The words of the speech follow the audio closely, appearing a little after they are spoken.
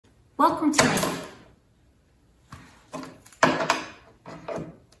Welcome to my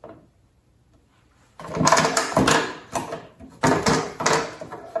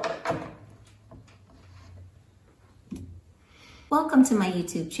Welcome to my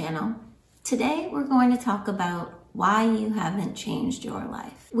YouTube channel. Today we're going to talk about why you haven't changed your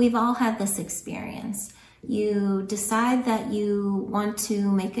life. We've all had this experience. You decide that you want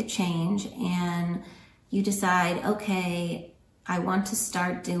to make a change and you decide, okay, I want to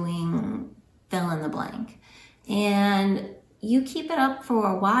start doing fill in the blank. And you keep it up for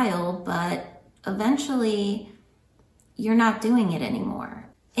a while, but eventually you're not doing it anymore.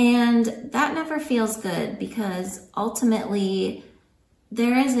 And that never feels good because ultimately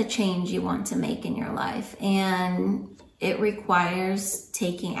there is a change you want to make in your life and it requires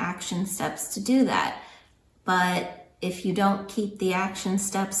taking action steps to do that. But if you don't keep the action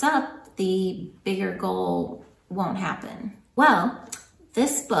steps up, the bigger goal won't happen. Well,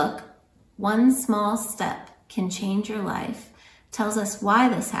 this book, One Small Step Can Change Your Life, tells us why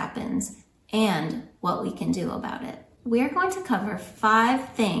this happens and what we can do about it. We're going to cover 5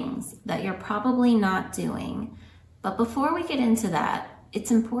 things that you're probably not doing. But before we get into that, it's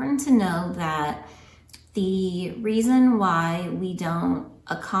important to know that the reason why we don't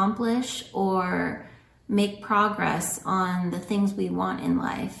accomplish or make progress on the things we want in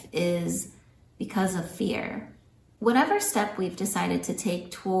life is because of fear. Whatever step we've decided to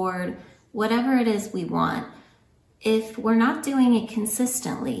take toward whatever it is we want, if we're not doing it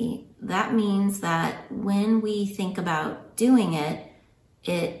consistently, that means that when we think about doing it,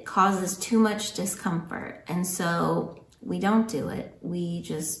 it causes too much discomfort. And so we don't do it. We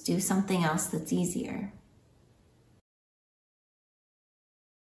just do something else that's easier.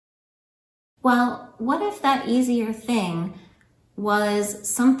 Well, what if that easier thing was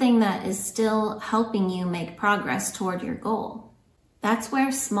something that is still helping you make progress toward your goal? That's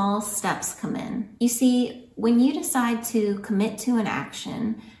where small steps come in. You see, when you decide to commit to an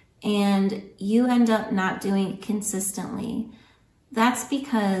action and you end up not doing it consistently, that's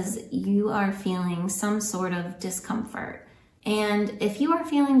because you are feeling some sort of discomfort. And if you are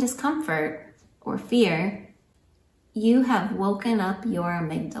feeling discomfort or fear, you have woken up your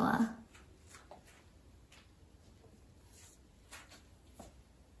amygdala.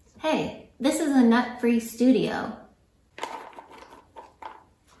 Hey, this is a nut-free studio.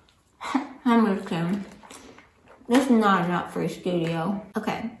 I'm just kidding. This is not a nut-free studio.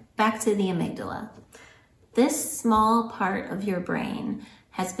 Okay, back to the amygdala. This small part of your brain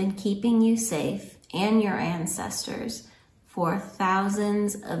has been keeping you safe and your ancestors for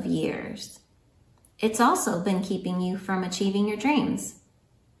thousands of years. It's also been keeping you from achieving your dreams.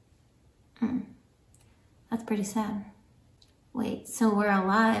 That's pretty sad. Wait, so we're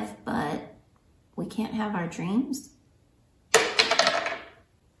alive, but we can't have our dreams?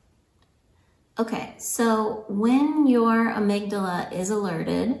 Okay, so when your amygdala is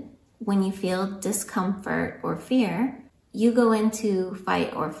alerted, when you feel discomfort or fear, you go into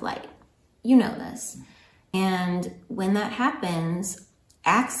fight or flight. You know this. And when that happens,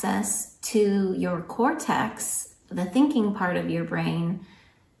 access to your cortex, the thinking part of your brain,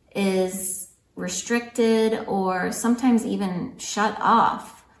 is restricted or sometimes even shut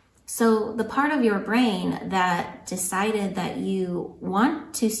off. So the part of your brain that decided that you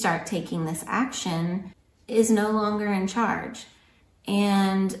want to start taking this action is no longer in charge.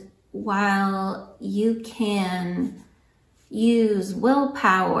 And while you can use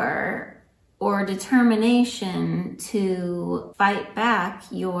willpower or determination to fight back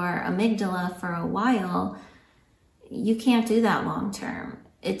your amygdala for a while, you can't do that long term.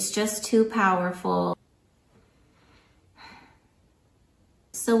 It's just too powerful.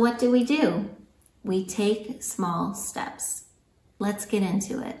 So what do? We take small steps. Let's get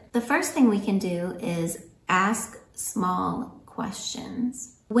into it. The first thing we can do is ask small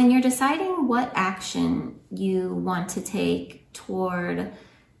questions. When you're deciding what action you want to take toward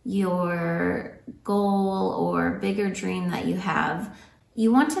your goal or bigger dream that you have,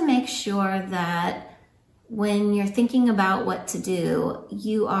 you want to make sure that when you're thinking about what to do,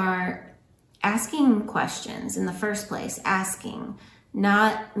 you are asking questions in the first place,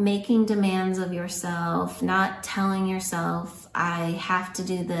 not making demands of yourself, not telling yourself, I have to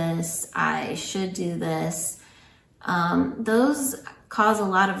do this, I should do this. Those cause a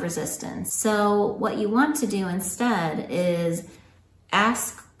lot of resistance. So what you want to do instead is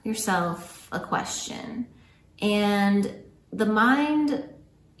ask yourself a question. And the mind,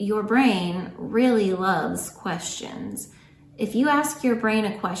 your brain really loves questions. If you ask your brain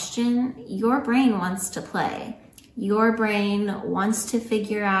a question, your brain wants to play. Your brain wants to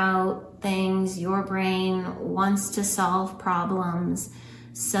figure out things. Your brain wants to solve problems.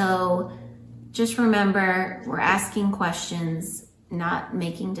 So just remember, we're asking questions, not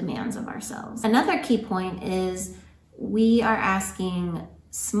making demands of ourselves. Another key point is we are asking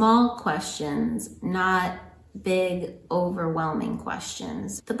small questions, not big, overwhelming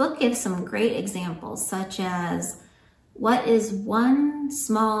questions. The book gives some great examples, such as, what is one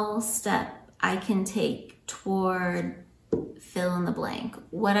small step I can take toward fill in the blank?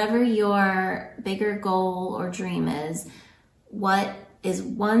 Whatever your bigger goal or dream is, what is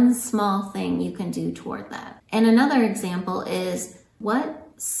one small thing you can do toward that? And another example is, what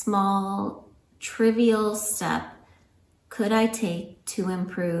small, trivial step could I take to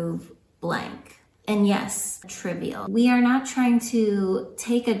improve blank? And yes, trivial. We are not trying to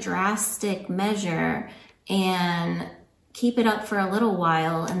take a drastic measure and keep it up for a little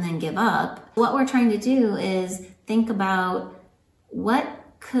while and then give up. What we're trying to do is think about, what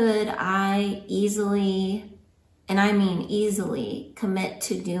could I easily, and I mean easily, commit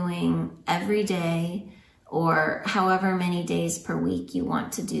to doing every day or however many days per week you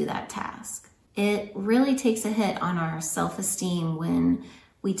want to do that task. It really takes a hit on our self-esteem when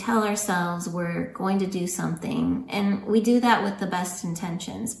we tell ourselves we're going to do something, and we do that with the best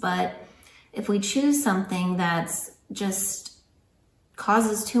intentions. But if we choose something that's just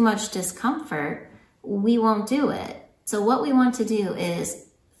causes too much discomfort, we won't do it. So what we want to do is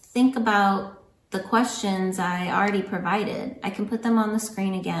think about the questions I already provided. I can put them on the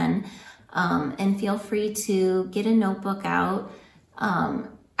screen again, and feel free to get a notebook out.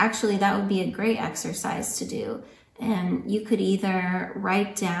 Actually, that would be a great exercise to do. And you could either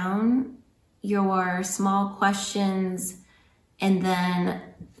write down your small questions and then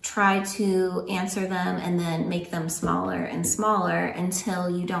try to answer them and then make them smaller and smaller until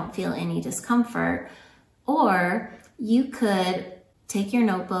you don't feel any discomfort. Or you could take your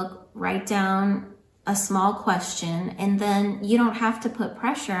notebook, write down a small question, and then you don't have to put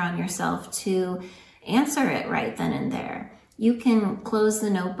pressure on yourself to answer it right then and there. You can close the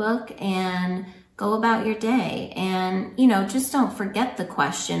notebook and go about your day, and just don't forget the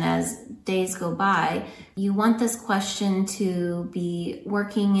question as days go by. You want this question to be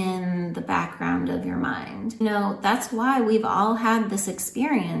working in the background of your mind. That's why we've all had this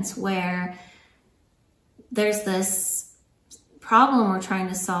experience where there's this problem we're trying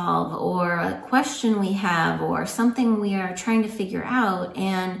to solve, or a question we have, or something we are trying to figure out,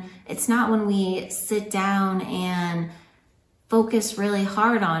 and it's not when we sit down and focus really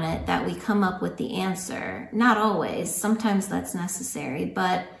hard on it that we come up with the answer. Not always. Sometimes that's necessary,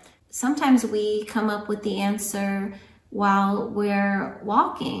 but sometimes we come up with the answer while we're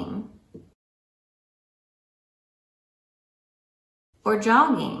walking or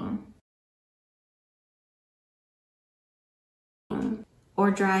jogging or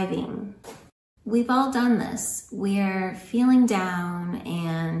driving. We've all done this. We're feeling down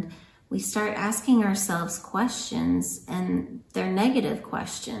and we start asking ourselves questions, and they're negative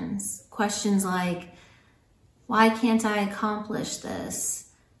questions. Questions like, why can't I accomplish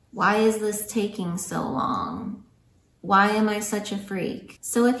this? Why is this taking so long? Why am I such a freak?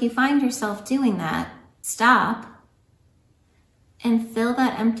 So if you find yourself doing that, stop and fill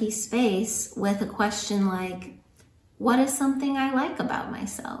that empty space with a question like, what is something I like about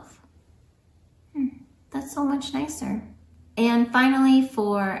myself? That's so much nicer. And finally,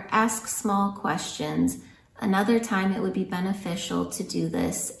 for ask small questions, another time it would be beneficial to do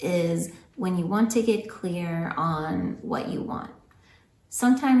this is when you want to get clear on what you want.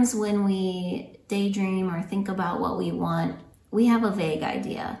 Sometimes when we daydream or think about what we want, we have a vague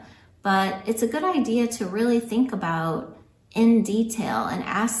idea, but it's a good idea to really think about in detail and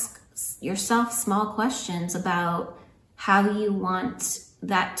ask yourself small questions about how you want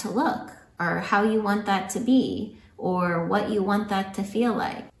that to look, or how you want that to be, or what you want that to feel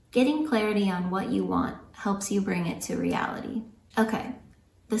like. Getting clarity on what you want helps you bring it to reality. Okay,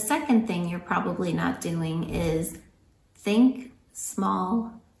 the second thing you're probably not doing is think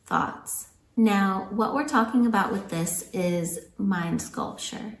small thoughts. Now, what we're talking about with this is mind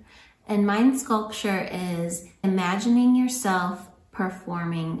sculpture. And mind sculpture is imagining yourself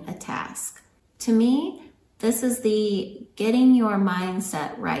performing a task. To me, this is the getting your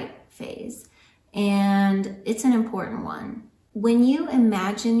mindset right phase. And it's an important one. When you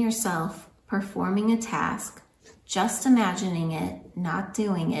imagine yourself performing a task, just imagining it, not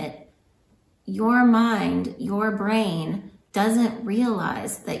doing it, your mind, your brain doesn't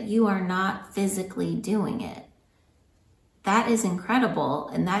realize that you are not physically doing it. That is incredible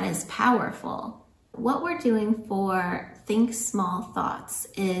and that is powerful. What we're doing for Think Small Thoughts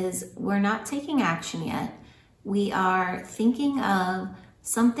is we're not taking action yet. We are thinking of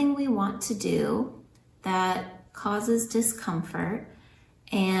something we want to do that causes discomfort,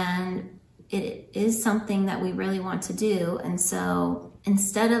 and it is something that we really want to do. And so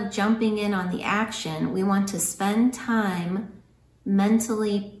instead of jumping in on the action, we want to spend time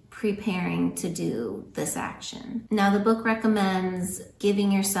mentally preparing to do this action. Now, the book recommends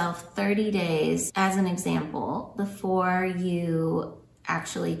giving yourself 30 days as an example before you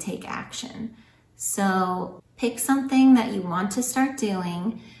actually take action. So pick something that you want to start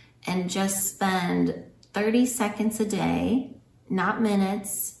doing and just spend 30 seconds a day, not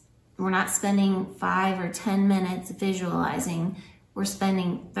minutes. We're not spending 5 or 10 minutes visualizing. We're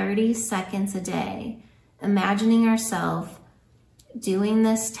spending 30 seconds a day imagining ourselves doing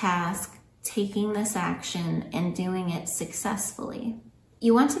this task, taking this action, and doing it successfully.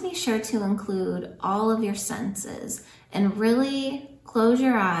 You want to be sure to include all of your senses and really close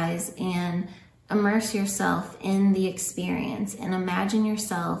your eyes and immerse yourself in the experience and imagine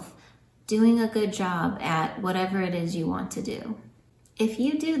yourself doing a good job at whatever it is you want to do. If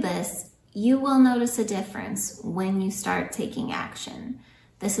you do this, you will notice a difference when you start taking action.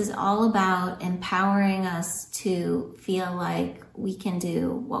 This is all about empowering us to feel like we can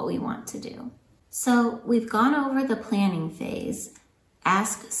do what we want to do. So we've gone over the planning phase,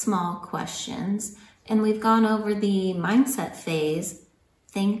 ask small questions, and we've gone over the mindset phase,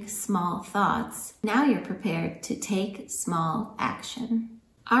 think small thoughts. Now you're prepared to take small action.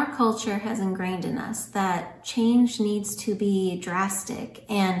 Our culture has ingrained in us that change needs to be drastic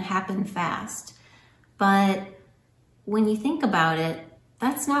and happen fast. But when you think about it,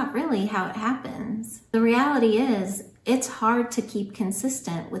 that's not really how it happens. The reality is, it's hard to keep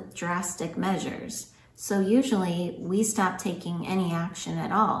consistent with drastic measures. So usually we stop taking any action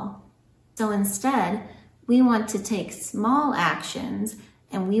at all. So instead, we want to take small actions,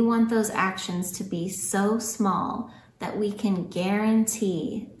 and we want those actions to be so small that we can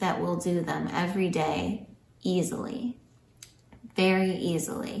guarantee that we'll do them every day easily, very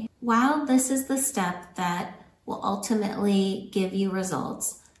easily. While this is the step that will ultimately give you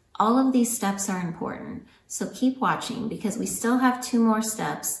results, all of these steps are important. So keep watching because we still have 2 more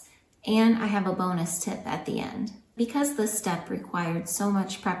steps, and I have a bonus tip at the end. Because this step required so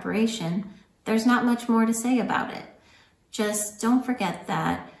much preparation, there's not much more to say about it. Just don't forget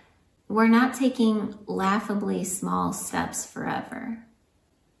that we're not taking laughably small steps forever.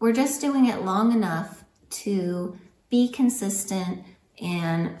 We're just doing it long enough to be consistent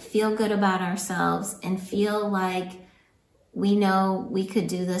and feel good about ourselves and feel like we know we could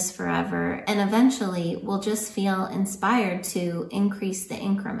do this forever. And eventually we'll just feel inspired to increase the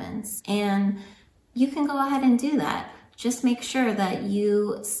increments. And you can go ahead and do that. Just make sure that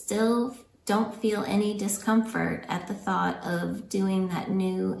you still don't feel any discomfort at the thought of doing that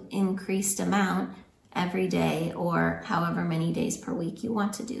new increased amount every day or however many days per week you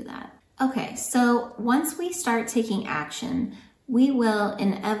want to do that. Okay, so once we start taking action, we will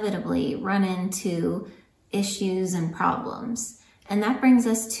inevitably run into issues and problems. And that brings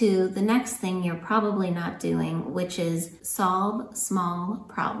us to the next thing you're probably not doing, which is solve small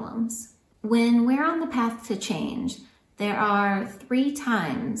problems. When we're on the path to change, there are 3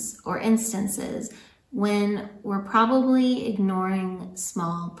 times or instances when we're probably ignoring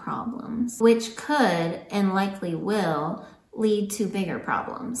small problems, which could and likely will lead to bigger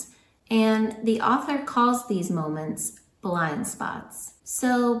problems. And the author calls these moments blind spots.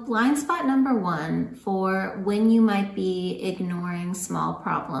 So blind spot number 1 for when you might be ignoring small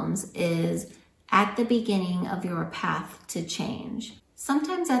problems is at the beginning of your path to change.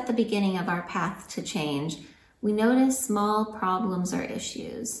 Sometimes at the beginning of our path to change, we notice small problems or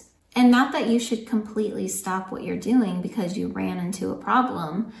issues. And not that you should completely stop what you're doing because you ran into a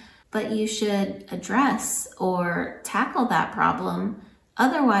problem, but you should address or tackle that problem.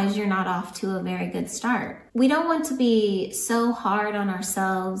 Otherwise, you're not off to a very good start. We don't want to be so hard on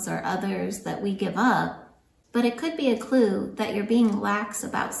ourselves or others that we give up, but it could be a clue that you're being lax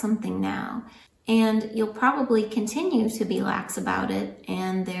about something now. And you'll probably continue to be lax about it,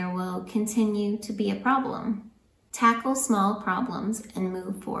 and there will continue to be a problem. Tackle small problems and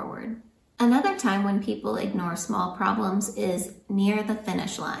move forward. Another time when people ignore small problems is near the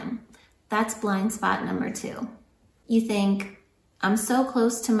finish line. That's blind spot number 2. You think, I'm so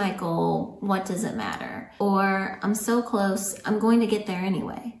close to my goal, what does it matter? Or I'm so close, I'm going to get there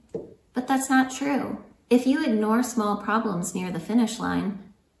anyway. But that's not true. If you ignore small problems near the finish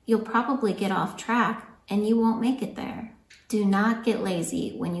line, you'll probably get off track and you won't make it there. Do not get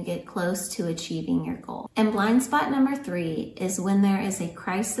lazy when you get close to achieving your goal. And blind spot number 3 is when there is a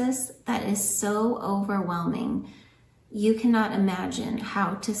crisis that is so overwhelming, you cannot imagine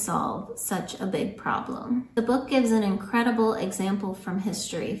how to solve such a big problem. The book gives an incredible example from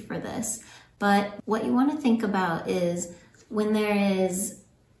history for this, but what you want to think about is when there is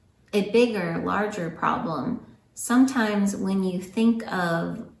a bigger, larger problem, sometimes when you think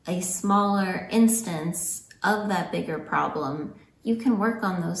of a smaller instance of that bigger problem, you can work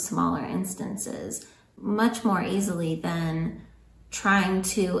on those smaller instances much more easily than trying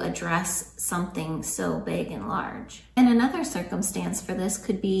to address something so big and large. And another circumstance for this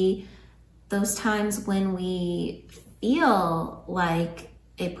could be those times when we feel like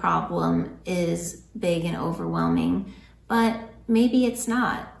a problem is big and overwhelming, but maybe it's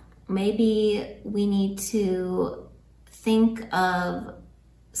not. Maybe we need to think of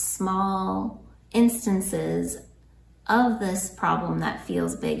small instances of this problem that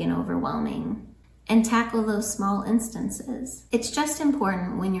feels big and overwhelming and tackle those small instances. It's just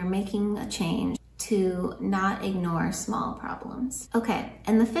important when you're making a change to not ignore small problems. Okay,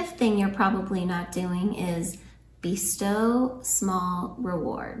 and the fifth thing you're probably not doing is bestow small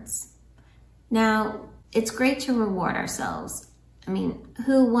rewards. Now, it's great to reward ourselves. I mean,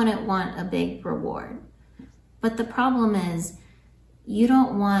 who wouldn't want a big reward? But the problem is, you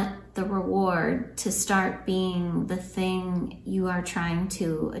don't want the reward to start being the thing you are trying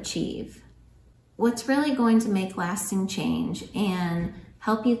to achieve. What's really going to make lasting change and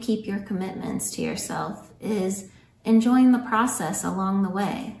help you keep your commitments to yourself is enjoying the process along the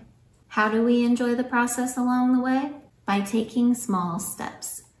way. How do we enjoy the process along the way? By taking small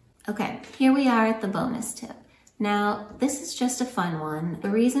steps. Okay, here we are at the bonus tip. Now, this is just a fun one. The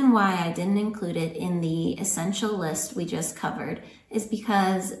reason why I didn't include it in the essential list we just covered is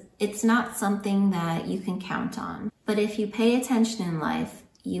because it's not something that you can count on. But if you pay attention in life,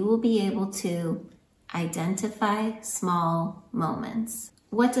 you will be able to identify small moments.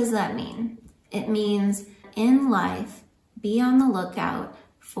 What does that mean? It means in life, be on the lookout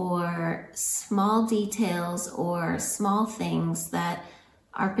for small details or small things that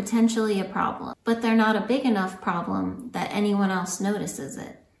are potentially a problem, but they're not a big enough problem that anyone else notices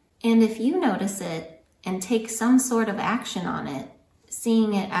it. And if you notice it and take some sort of action on it,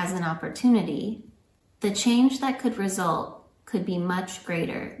 seeing it as an opportunity, the change that could result could be much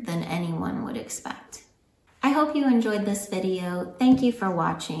greater than anyone would expect. I hope you enjoyed this video. Thank you for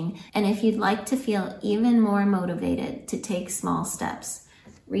watching. And if you'd like to feel even more motivated to take small steps,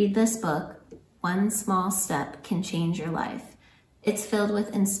 read this book, One Small Step Can Change Your Life. It's filled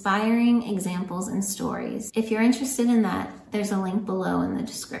with inspiring examples and stories. If you're interested in that, there's a link below in the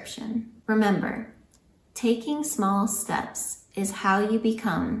description. Remember, taking small steps is how you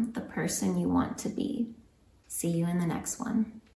become the person you want to be. See you in the next one.